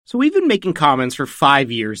So we've been making Commons for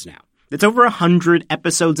 5 years now. It's over 100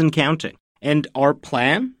 episodes and counting. And our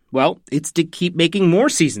plan? Well, it's to keep making more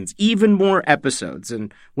seasons, even more episodes.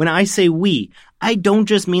 And when I say we, I don't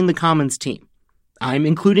just mean the Commons team. I'm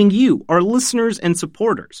including you, our listeners and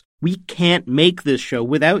supporters. We can't make this show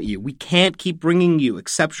without you. We can't keep bringing you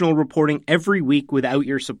exceptional reporting every week without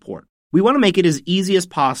your support. We want to make it as easy as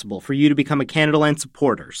possible for you to become a Canadaland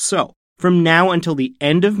supporter. So, from now until the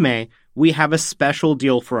end of May, we have a special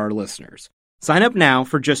deal for our listeners. Sign up now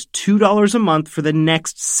for just $2 a month for the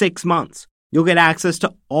next 6 months. You'll get access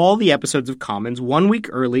to all the episodes of Commons 1 week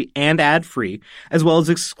early and ad-free, as well as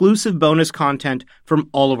exclusive bonus content from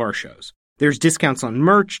all of our shows. There's discounts on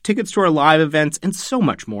merch, tickets to our live events, and so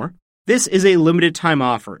much more. This is a limited time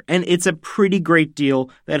offer, and it's a pretty great deal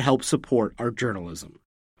that helps support our journalism.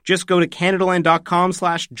 Just go to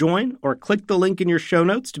Canadaland.com/join or click the link in your show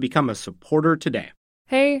notes to become a supporter today.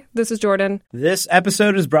 Hey, this is Jordan. This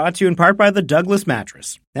episode is brought to you in part by the Douglas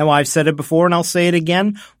Mattress. Now, I've said it before and I'll say it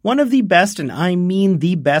again. One of the best, and I mean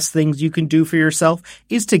the best things you can do for yourself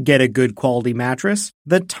is to get a good quality mattress.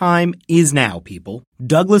 The time is now, people.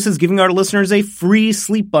 Douglas is giving our listeners a free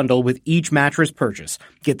sleep bundle with each mattress purchase.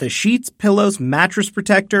 Get the sheets, pillows, mattress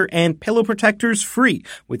protector, and pillow protectors free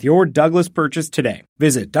with your Douglas purchase today.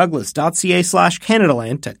 Visit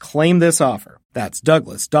douglas.ca/Canadaland to claim this offer. That's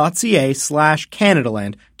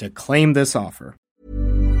douglas.ca/Canadaland to claim this offer.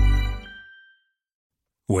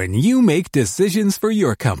 When you make decisions for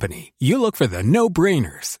your company, you look for the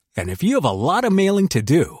no-brainers. And if you have a lot of mailing to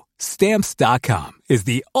do, Stamps.com is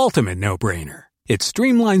the ultimate no-brainer. It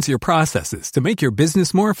streamlines your processes to make your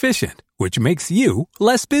business more efficient, which makes you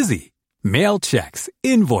less busy. Mail checks,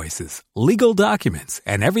 invoices, legal documents,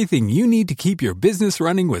 and everything you need to keep your business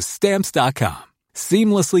running with Stamps.com.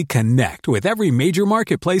 Seamlessly connect with every major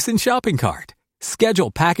marketplace and shopping cart.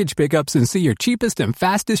 Schedule package pickups and see your cheapest and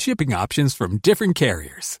fastest shipping options from different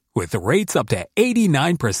carriers, with rates up to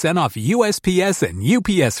 89% off USPS and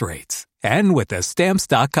UPS rates. And with the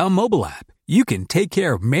Stamps.com mobile app, you can take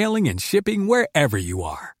care of mailing and shipping wherever you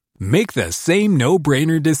are. Make the same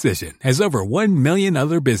no-brainer decision as over 1 million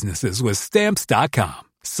other businesses with Stamps.com.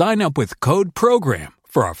 Sign up with code PROGRAM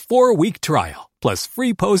for a 4-week trial, plus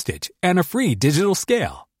free postage and a free digital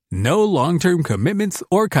scale. No long-term commitments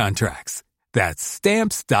or contracts. That's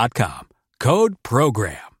Stamps.com. Code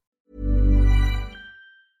PROGRAM.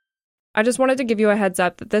 I just wanted to give you a heads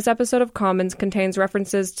up that this episode of Commons contains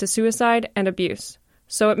references to suicide and abuse,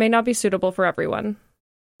 so it may not be suitable for everyone.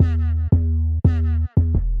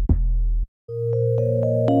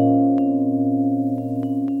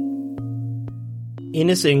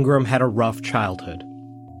 Innes Ingram had a rough childhood.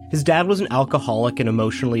 His dad was an alcoholic and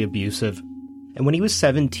emotionally abusive, and when he was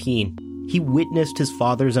 17, he witnessed his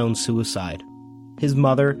father's own suicide. His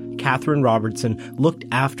mother, Catherine Robertson, looked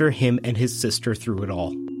after him and his sister through it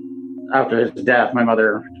all. After his death, my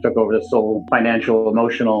mother took over the sole financial,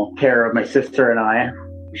 emotional care of my sister and I.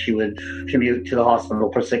 She would commute to the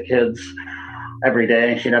hospital for sick kids every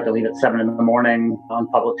day. She'd have to leave at 7 a.m. on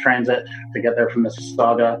public transit to get there from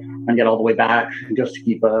Mississauga and get all the way back just to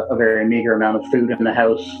keep a very meager amount of food in the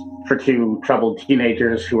house for 2 troubled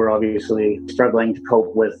teenagers who were obviously struggling to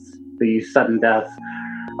cope with the sudden death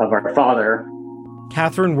of our father.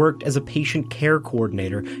 Catherine worked as a patient care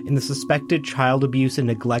coordinator in the suspected child abuse and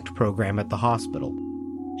neglect program at the hospital.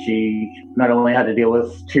 She not only had to deal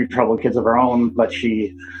with 2 troubled kids of her own, but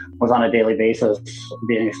she was on a daily basis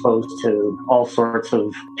being exposed to all sorts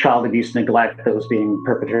of child abuse and neglect that was being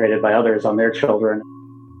perpetrated by others on their children.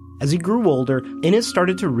 As he grew older, Innes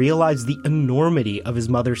started to realize the enormity of his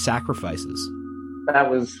mother's sacrifices.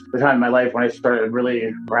 That was the time in my life when I started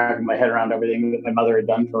really wrapping my head around everything that my mother had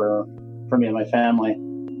done for me and my family.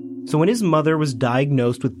 So when his mother was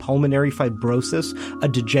diagnosed with pulmonary fibrosis, a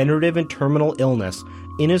degenerative and terminal illness,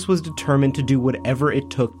 Innes was determined to do whatever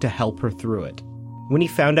it took to help her through it. When he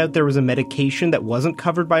found out there was a medication that wasn't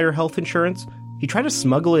covered by her health insurance, he tried to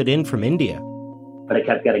smuggle it in from India. But I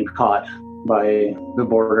kept getting caught by the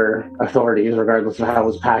border authorities, regardless of how it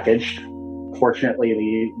was packaged. Fortunately,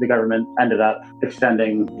 the government ended up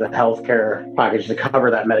extending the healthcare package to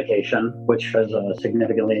cover that medication, which has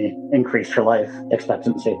significantly increased her life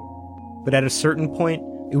expectancy. But at a certain point,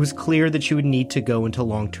 it was clear that she would need to go into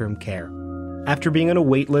long-term care. After being on a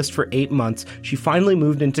wait list for 8 months, she finally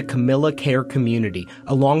moved into Camilla Care Community,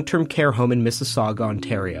 a long-term care home in Mississauga,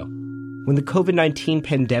 Ontario. When the COVID-19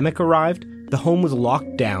 pandemic arrived, the home was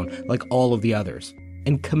locked down like all of the others,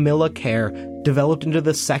 and Camilla Care developed into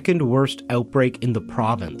the second worst outbreak in the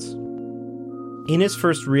province. Innes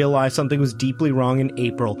first realized something was deeply wrong in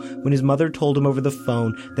April when his mother told him over the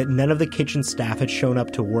phone that none of the kitchen staff had shown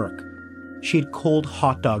up to work. She had cold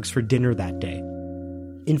hot dogs for dinner that day.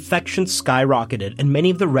 Infections skyrocketed, and many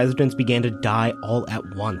of the residents began to die all at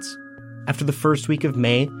once. After the first week of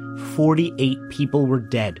May, 48 people were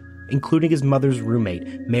dead, including his mother's roommate,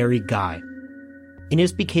 Mary Guy.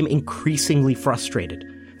 Innes became increasingly frustrated.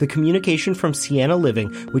 The communication from Sienna Living,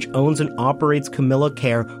 which owns and operates Camilla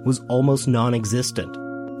Care, was almost non-existent.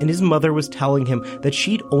 And his mother was telling him that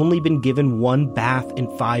she'd only been given one bath in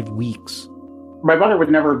 5 weeks. My mother would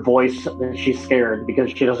never voice that she's scared because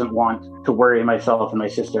she doesn't want to worry myself and my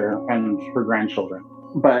sister and her grandchildren.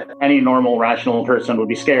 But any normal, rational person would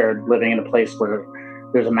be scared living in a place where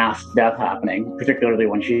there's a mass death happening, particularly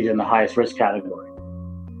when she's in the highest risk category.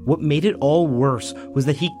 What made it all worse was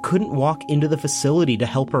that he couldn't walk into the facility to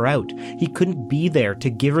help her out. He couldn't be there to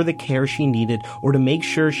give her the care she needed or to make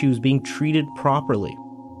sure she was being treated properly.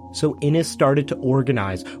 So Innes started to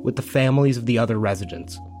organize with the families of the other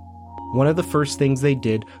residents. One of the first things they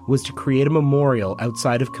did was to create a memorial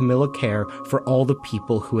outside of Camilla Care for all the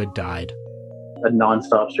people who had died. A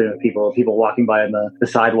nonstop stream of people walking by on the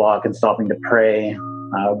sidewalk and stopping to pray.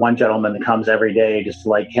 One gentleman that comes every day just to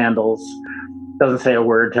light candles, doesn't say a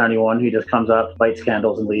word to anyone. He just comes up, lights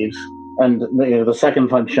candles, and leaves. And the second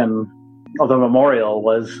function of the memorial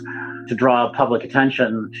was to draw public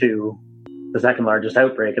attention to the second largest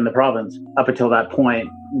outbreak in the province. Up until that point,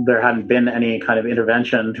 there hadn't been any kind of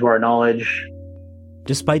intervention to our knowledge.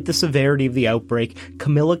 Despite the severity of the outbreak,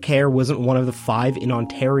 Camilla Care wasn't one of the 5 in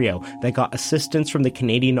Ontario that got assistance from the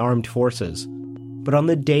Canadian Armed Forces. But on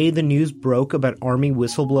the day the news broke about Army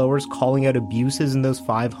whistleblowers calling out abuses in those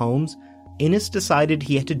 5 homes, Innes decided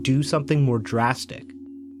he had to do something more drastic.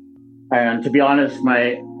 And to be honest,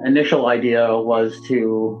 my initial idea was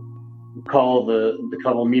to call the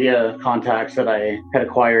couple media contacts that I had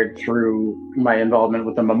acquired through my involvement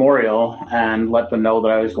with the memorial and let them know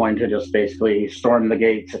that I was going to just basically storm the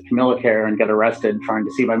gates at Camilla Care and get arrested trying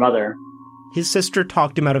to see my mother. His sister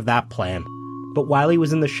talked him out of that plan, but while he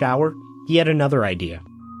was in the shower, he had another idea.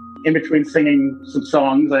 In between singing some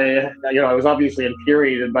songs, I was obviously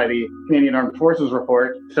infuriated by the Canadian Armed Forces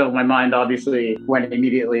report, so my mind obviously went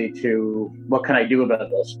immediately to what can I do about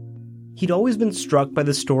this? He'd always been struck by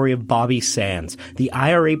the story of Bobby Sands, the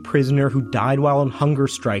IRA prisoner who died while on hunger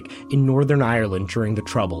strike in Northern Ireland during the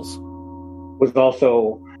Troubles. Was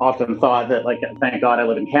also often thought that, thank God I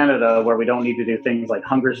live in Canada, where we don't need to do things like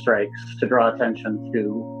hunger strikes to draw attention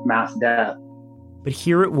to mass death. But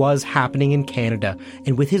here it was happening in Canada,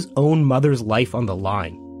 and with his own mother's life on the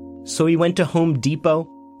line. So he went to Home Depot,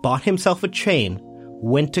 bought himself a chain,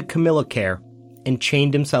 went to Camilla Care, and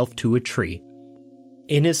chained himself to a tree.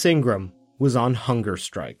 Innes Ingram was on hunger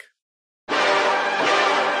strike.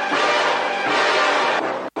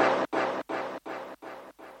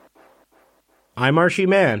 I'm Archie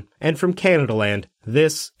Mann, and from Canadaland,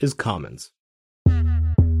 this is Commons.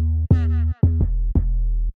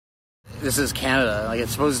 This is Canada. I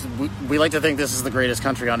suppose we like to think this is the greatest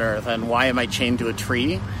country on earth, and why am I chained to a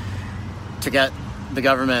tree? To get the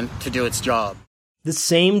government to do its job. The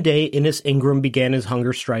same day Innes Ingram began his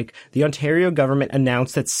hunger strike, the Ontario government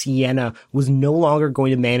announced that Sienna was no longer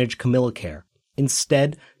going to manage Camilla Care.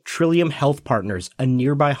 Instead, Trillium Health Partners, a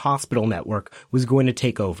nearby hospital network, was going to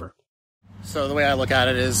take over. So the way I look at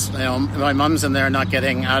it is, my mom's in there not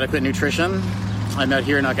getting adequate nutrition. I'm out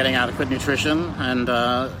here not getting adequate nutrition,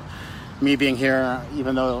 and me being here,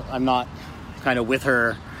 even though I'm not kind of with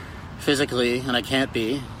her physically, and I can't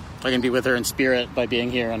be, I can be with her in spirit by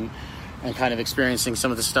being here and kind of experiencing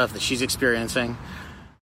some of the stuff that she's experiencing.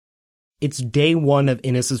 It's day 1 of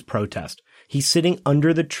Innes's protest. He's sitting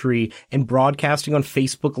under the tree and broadcasting on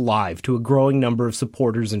Facebook Live to a growing number of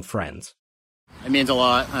supporters and friends. It means a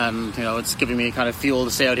lot, and it's giving me kind of fuel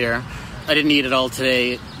to stay out here. I didn't eat at all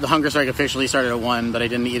today. The hunger strike officially started at 1, but I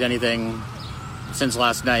didn't eat anything since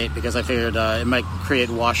last night because I figured it might create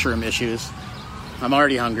washroom issues. I'm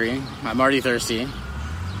already hungry. I'm already thirsty.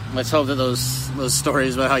 Let's hope that those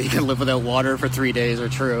stories about how you can live without water for 3 days are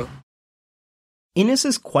true. Innes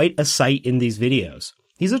is quite a sight in these videos.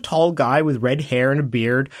 He's a tall guy with red hair and a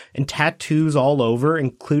beard and tattoos all over,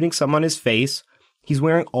 including some on his face. He's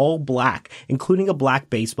wearing all black, including a black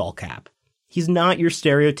baseball cap. He's not your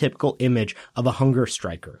stereotypical image of a hunger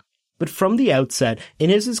striker. But from the outset,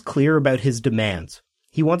 Innes is clear about his demands.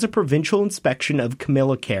 He wants a provincial inspection of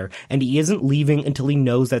Camilla Care, and he isn't leaving until he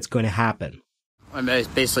knows that's going to happen. I'm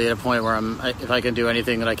basically at a point where if I can do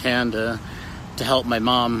anything that I can to help my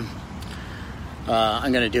mom,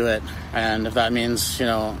 I'm going to do it. And if that means,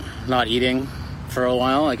 not eating for a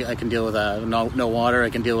while, I can deal with that. No water, I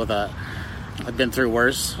can deal with that. I've been through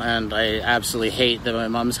worse, and I absolutely hate that my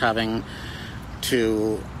mom's having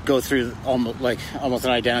to go through almost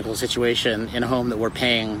an identical situation in a home that we're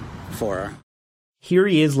paying for. Here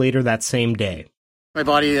he is later that same day. My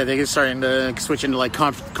body, I think, is starting to switch into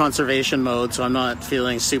conservation mode, so I'm not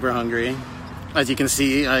feeling super hungry. As you can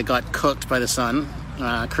see, I got cooked by the sun.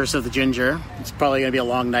 Curse of the ginger. It's probably going to be a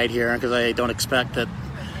long night here because I don't expect that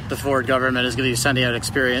the Ford government is going to be sending out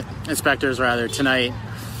inspectors tonight.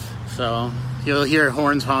 So you'll hear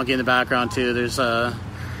horns honking in the background too. There's a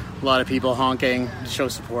lot of people honking to show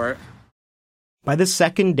support. By the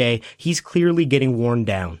second day, he's clearly getting worn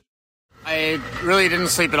down. I really didn't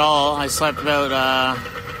sleep at all. I slept about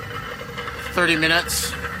 30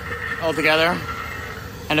 minutes altogether.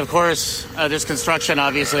 And of course, there's construction,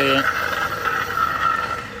 obviously.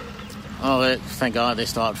 Thank God they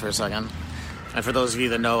stopped for a second. And for those of you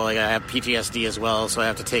that know, I have PTSD as well, so I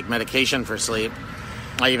have to take medication for sleep.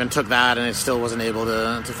 I even took that, and it still wasn't able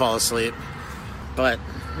to fall asleep. But,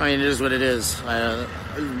 it is what it is.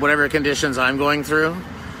 Whatever conditions I'm going through,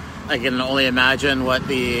 I can only imagine what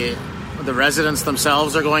the residents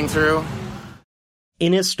themselves are going through.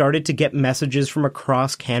 Innes started to get messages from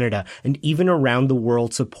across Canada and even around the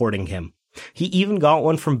world supporting him. He even got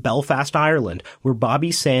one from Belfast, Ireland, where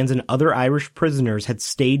Bobby Sands and other Irish prisoners had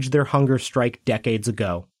staged their hunger strike decades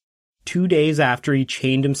ago. 2 days after he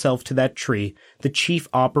chained himself to that tree, the chief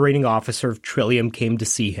operating officer of Trillium came to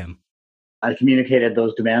see him. I communicated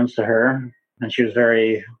those demands to her, and she was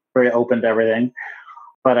very, very open to everything.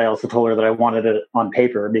 But I also told her that I wanted it on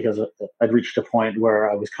paper because I'd reached a point where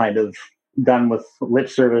I was kind of done with lip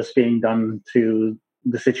service being done to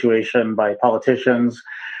the situation by politicians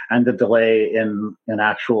and the delay in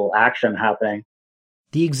actual action happening.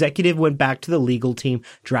 The executive went back to the legal team,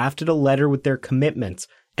 drafted a letter with their commitments,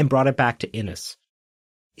 and brought it back to Innes.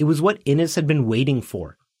 It was what Innes had been waiting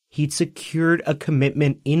for. He'd secured a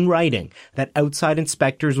commitment in writing that outside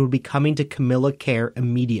inspectors would be coming to Camilla Care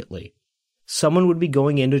immediately. Someone would be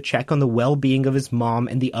going in to check on the well-being of his mom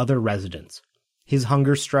and the other residents. His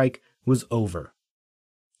hunger strike was over.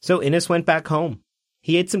 So Innes went back home.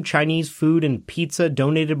 He ate some Chinese food and pizza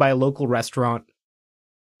donated by a local restaurant.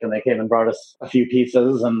 And they came and brought us a few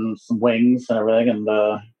pizzas and some wings and everything. And,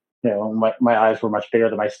 my eyes were much bigger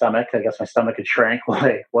than my stomach. I guess my stomach had shrank while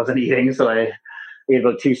I wasn't eating. So I ate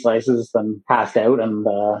about 2 slices, then passed out and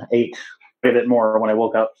ate a bit more when I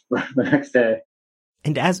woke up the next day.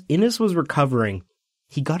 And as Innes was recovering,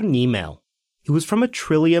 he got an email. It was from a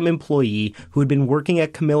Trillium employee who had been working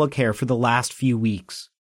at Camilla Care for the last few weeks.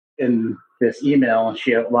 In this email,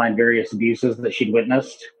 she outlined various abuses that she'd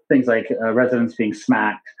witnessed, things like residents being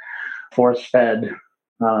smacked, force-fed.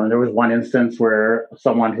 There was one instance where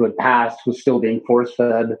someone who had passed was still being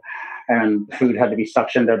force-fed, and food had to be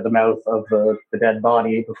suctioned out of the mouth of the dead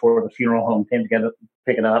body before the funeral home came to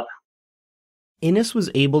pick it up. Innes was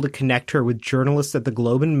able to connect her with journalists at the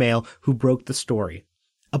Globe and Mail who broke the story.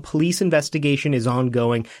 A police investigation is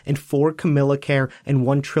ongoing, and 4 Camilla Care and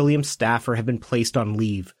 1 Trillium staffer have been placed on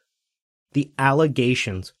leave. The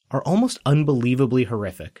allegations are almost unbelievably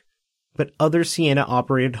horrific, but other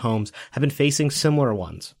Sienna-operated homes have been facing similar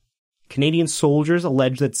ones. Canadian soldiers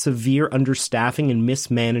allege that severe understaffing and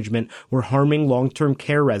mismanagement were harming long-term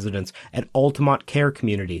care residents at Altamont Care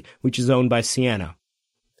Community, which is owned by Sienna.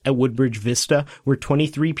 At Woodbridge Vista, where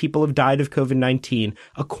 23 people have died of COVID-19,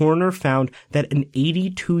 a coroner found that an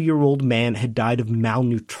 82-year-old man had died of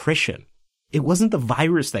malnutrition. It wasn't the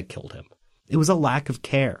virus that killed him. It was a lack of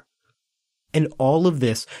care. And all of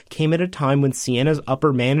this came at a time when Sienna's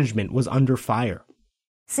upper management was under fire.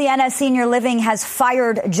 Sienna Senior Living has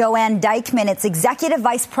fired Joanne Dykeman, its executive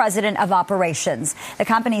vice president of operations. The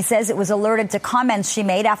company says it was alerted to comments she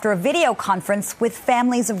made after a video conference with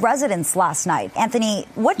families of residents last night. Anthony,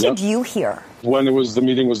 what did you hear? When the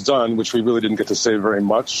meeting was done, which we really didn't get to say very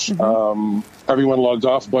much, everyone logged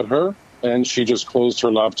off but her, and she just closed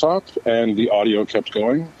her laptop, and the audio kept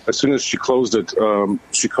going. As soon as she closed it,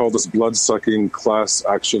 she called us blood-sucking class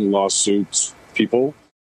action lawsuit people.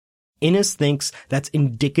 Innes thinks that's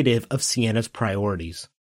indicative of Sienna's priorities.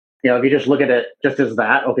 If you just look at it just as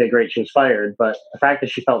that, okay, great, she was fired. But the fact that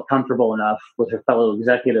she felt comfortable enough with her fellow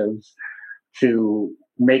executives to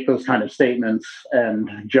make those kind of statements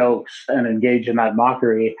and jokes and engage in that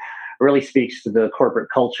mockery really speaks to the corporate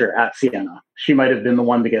culture at Sienna. She might have been the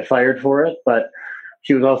one to get fired for it, but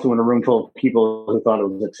she was also in a room full of people who thought it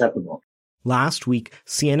was acceptable. Last week,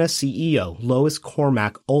 Sienna CEO Lois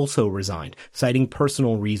Cormack also resigned, citing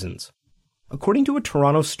personal reasons. According to a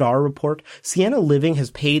Toronto Star report, Sienna Living has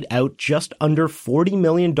paid out just under $40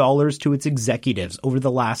 million to its executives over the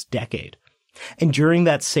last decade. And during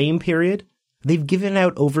that same period, they've given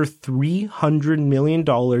out over $300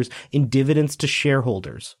 million in dividends to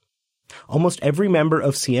shareholders. Almost every member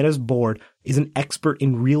of Sienna's board is an expert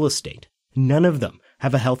in real estate. None of them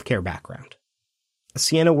have a healthcare background. A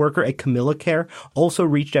Sienna worker at Camilla Care also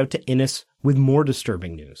reached out to Innes with more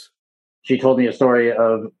disturbing news. She told me a story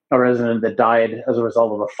of a resident that died as a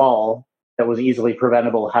result of a fall that was easily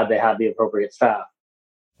preventable had they had the appropriate staff.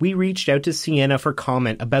 We reached out to Sienna for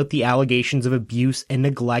comment about the allegations of abuse and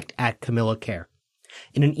neglect at Camilla Care.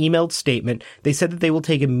 In an emailed statement, they said that they will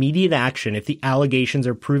take immediate action if the allegations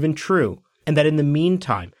are proven true, and that in the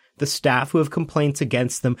meantime, the staff who have complaints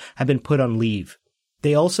against them have been put on leave.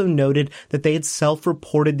 They also noted that they had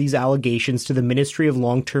self-reported these allegations to the Ministry of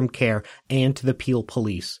Long-Term Care and to the Peel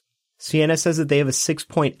Police. Sienna says that they have a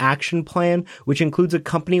 6-point action plan, which includes a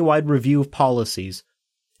company-wide review of policies,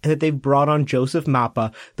 and that they've brought on Joseph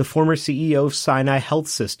Mapa, the former CEO of Sinai Health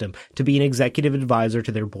System, to be an executive advisor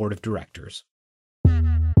to their board of directors.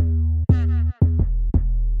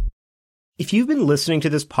 If you've been listening to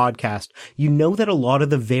this podcast, you know that a lot of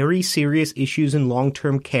the very serious issues in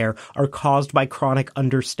long-term care are caused by chronic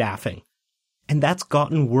understaffing. And that's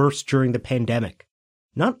gotten worse during the pandemic.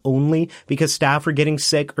 Not only because staff are getting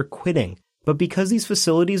sick or quitting, but because these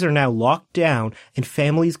facilities are now locked down and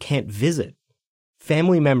families can't visit.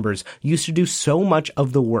 Family members used to do so much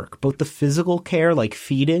of the work, both the physical care like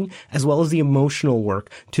feeding, as well as the emotional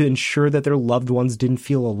work to ensure that their loved ones didn't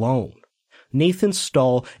feel alone. Nathan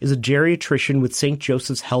Stahl is a geriatrician with St.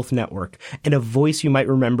 Joseph's Health Network and a voice you might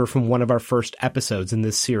remember from one of our first episodes in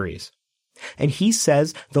this series. And he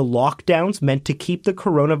says the lockdowns meant to keep the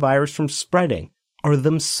coronavirus from spreading are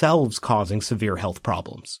themselves causing severe health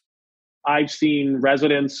problems. I've seen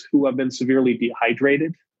residents who have been severely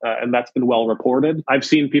dehydrated, and that's been well reported. I've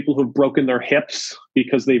seen people who've broken their hips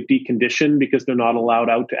because they've deconditioned because they're not allowed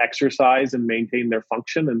out to exercise and maintain their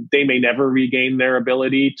function, and they may never regain their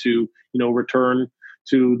ability to, return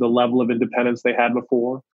to the level of independence they had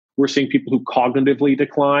before. We're seeing people who cognitively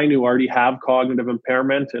decline, who already have cognitive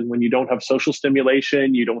impairment, and when you don't have social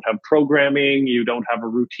stimulation, you don't have programming, you don't have a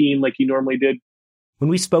routine like you normally did. When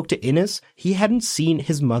we spoke to Innes, he hadn't seen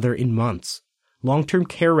his mother in months. Long-term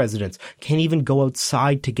care residents can't even go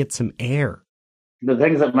outside to get some air. The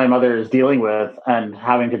things that my mother is dealing with and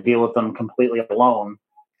having to deal with them completely alone,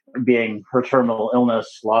 being her terminal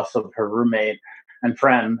illness, loss of her roommate and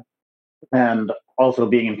friend, and also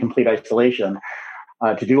being in complete isolation,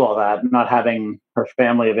 to do all that, not having her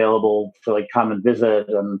family available to come and visit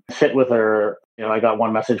and sit with her. I got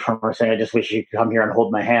one message from her saying, I just wish you could come here and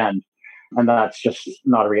hold my hand. And that's just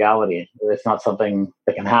not a reality. It's not something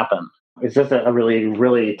that can happen. It's just a really,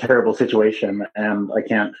 really terrible situation, and I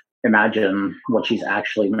can't imagine what she's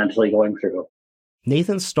actually mentally going through.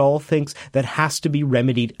 Nathan Stahl thinks that has to be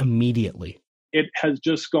remedied immediately. It has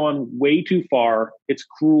just gone way too far. It's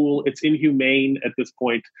cruel. It's inhumane at this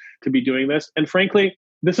point to be doing this. And frankly,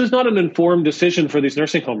 this is not an informed decision for these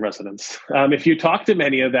nursing home residents. If you talk to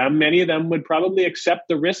many of them would probably accept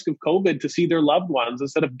the risk of COVID to see their loved ones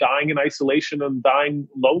instead of dying in isolation and dying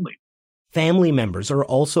lonely. Family members are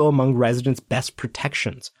also among residents' best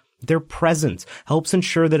protections. Their presence helps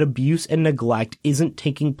ensure that abuse and neglect isn't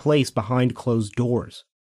taking place behind closed doors.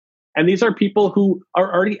 And these are people who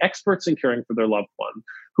are already experts in caring for their loved one,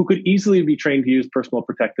 who could easily be trained to use personal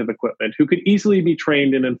protective equipment, who could easily be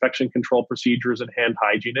trained in infection control procedures and hand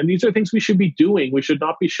hygiene. And these are things we should be doing. We should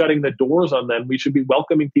not be shutting the doors on them. We should be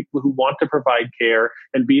welcoming people who want to provide care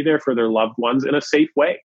and be there for their loved ones in a safe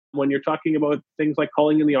way. When you're talking about things like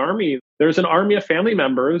calling in the army, there's an army of family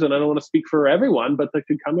members, and I don't want to speak for everyone, but that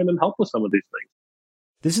could come in and help with some of these things.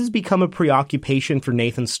 This has become a preoccupation for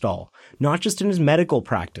Nathan Stahl, not just in his medical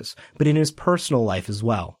practice, but in his personal life as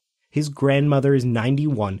well. His grandmother is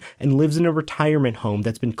 91 and lives in a retirement home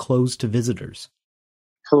that's been closed to visitors.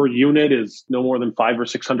 Her unit is no more than 500 or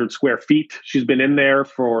 600 square feet. She's been in there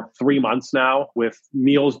for 3 months now with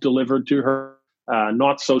meals delivered to her,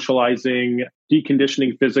 not socializing,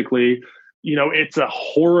 deconditioning physically. It's a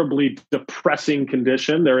horribly depressing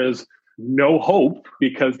condition. There is no hope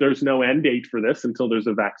because there's no end date for this until there's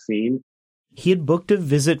a vaccine. He had booked a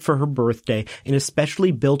visit for her birthday in a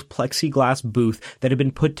specially built plexiglass booth that had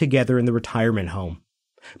been put together in the retirement home,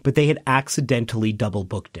 but they had accidentally double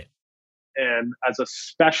booked it. And as a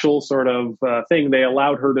special sort of thing, they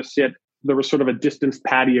allowed her to sit. There was sort of a distance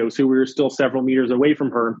patio, so we were still several meters away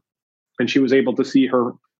from her, and she was able to see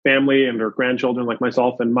her family and her grandchildren like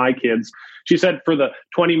myself and my kids. She said for the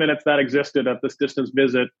 20 minutes that existed at this distance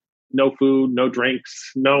visit, no food, no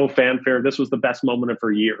drinks, no fanfare. This was the best moment of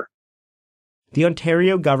her year. The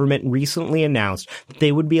Ontario government recently announced that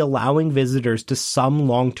they would be allowing visitors to some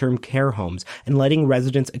long-term care homes and letting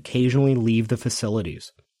residents occasionally leave the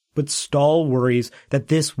facilities. But Stahl worries that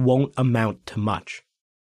this won't amount to much.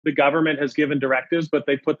 The government has given directives, but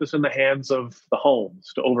they put this in the hands of the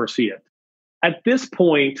homes to oversee it. At this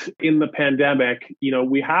point in the pandemic,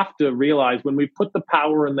 we have to realize when we put the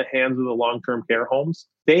power in the hands of the long-term care homes,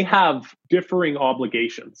 they have differing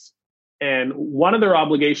obligations. And one of their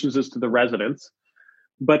obligations is to the residents,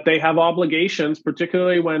 but they have obligations,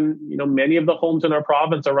 particularly when, many of the homes in our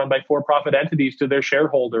province are run by for-profit entities, to their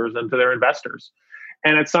shareholders and to their investors.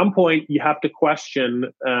 And at some point, you have to question,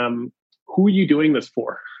 who are you doing this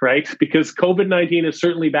for, right? Because COVID-19 is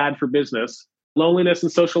certainly bad for business. Loneliness and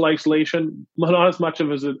social isolation, not as much of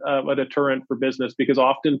a deterrent for business, because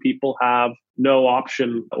often people have no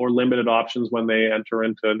option or limited options when they enter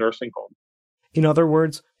into a nursing home. In other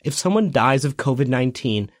words, if someone dies of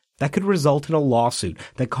COVID-19, that could result in a lawsuit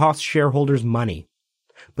that costs shareholders money.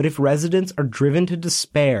 But if residents are driven to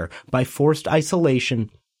despair by forced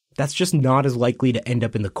isolation, that's just not as likely to end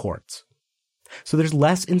up in the courts. So there's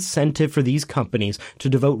less incentive for these companies to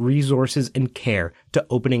devote resources and care to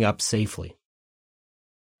opening up safely.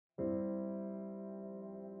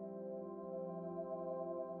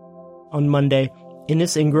 On Monday,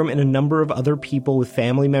 Innes Ingram and a number of other people with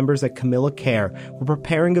family members at Camilla Care were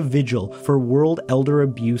preparing a vigil for World Elder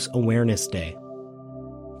Abuse Awareness Day.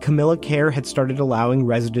 Camilla Care had started allowing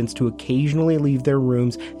residents to occasionally leave their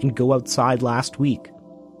rooms and go outside last week.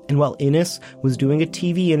 And while Innes was doing a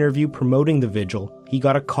TV interview promoting the vigil, he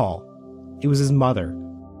got a call. It was his mother.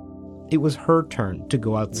 It was her turn to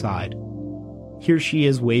go outside. Here she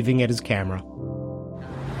is waving at his camera.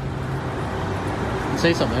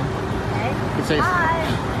 Say something.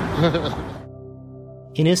 Hi.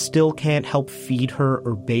 Innes still can't help feed her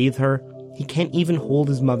or bathe her. He can't even hold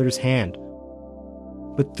his mother's hand.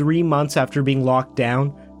 But 3 months after being locked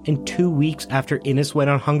down, and 2 weeks after Innes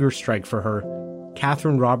went on hunger strike for her,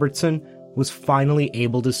 Catherine Robertson was finally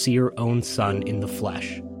able to see her own son in the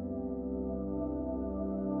flesh.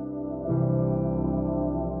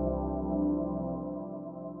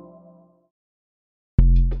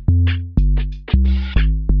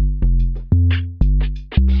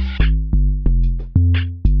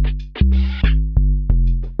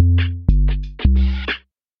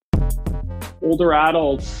 Older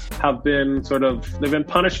adults have been they've been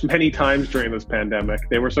punished many times during this pandemic.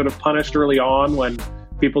 They were sort of punished early on when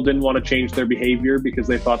people didn't want to change their behavior because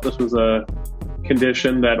they thought this was a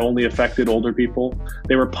condition that only affected older people.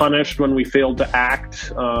 They were punished when we failed to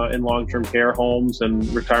act in long-term care homes and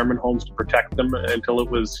retirement homes to protect them until it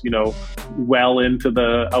was, well into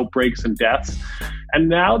the outbreaks and deaths. And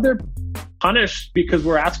now they're punished because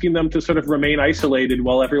we're asking them to sort of remain isolated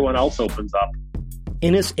while everyone else opens up.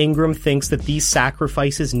 Innes Ingram thinks that these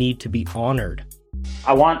sacrifices need to be honored.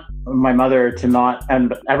 I want my mother to not,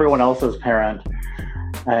 and everyone else's parent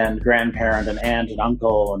and grandparent and aunt and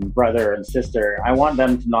uncle and brother and sister, I want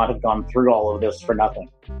them to not have gone through all of this for nothing.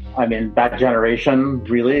 I mean, that generation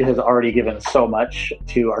really has already given so much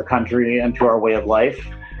to our country and to our way of life,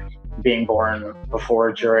 being born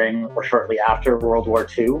before, during, or shortly after World War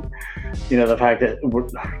II. The fact that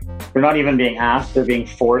we're not even being asked, they're being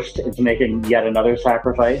forced into making yet another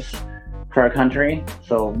sacrifice for our country.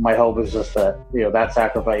 So my hope is just that, that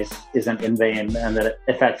sacrifice isn't in vain and that it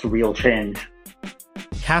affects real change.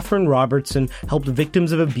 Catherine Robertson helped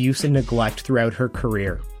victims of abuse and neglect throughout her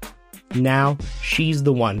career. Now, she's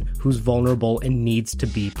the one who's vulnerable and needs to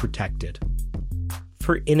be protected.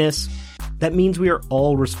 For Innes, that means we are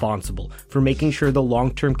all responsible for making sure the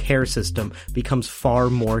long-term care system becomes far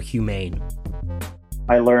more humane.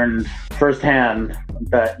 I learned firsthand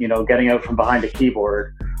that, getting out from behind a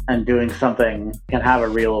keyboard and doing something can have a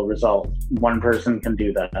real result. One person can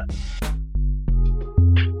do that.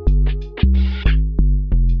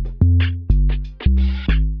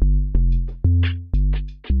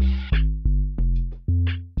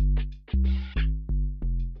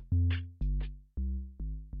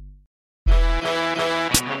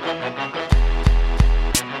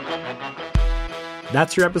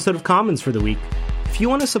 That's your episode of Commons for the week. If you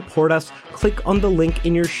want to support us, click on the link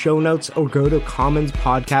in your show notes or go to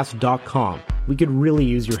commonspodcast.com. We could really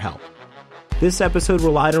use your help. This episode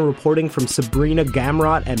relied on reporting from Sabrina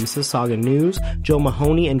Gamrot at Mississauga News, Joe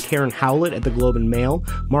Mahoney and Karen Howlett at the Globe and Mail,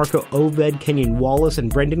 Marco Oved, Kenyon Wallace, and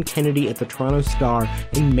Brendan Kennedy at the Toronto Star,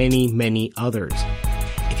 and many, many others.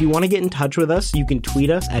 If you want to get in touch with us, you can tweet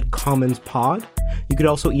us at CommonsPod. You could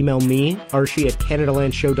also email me,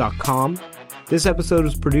 archie@CanadaLandShow.com. This episode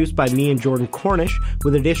was produced by me and Jordan Cornish,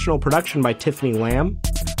 with additional production by Tiffany Lamb.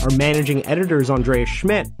 Our managing editor is Andrea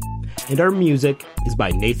Schmidt, and our music is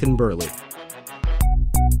by Nathan Burley.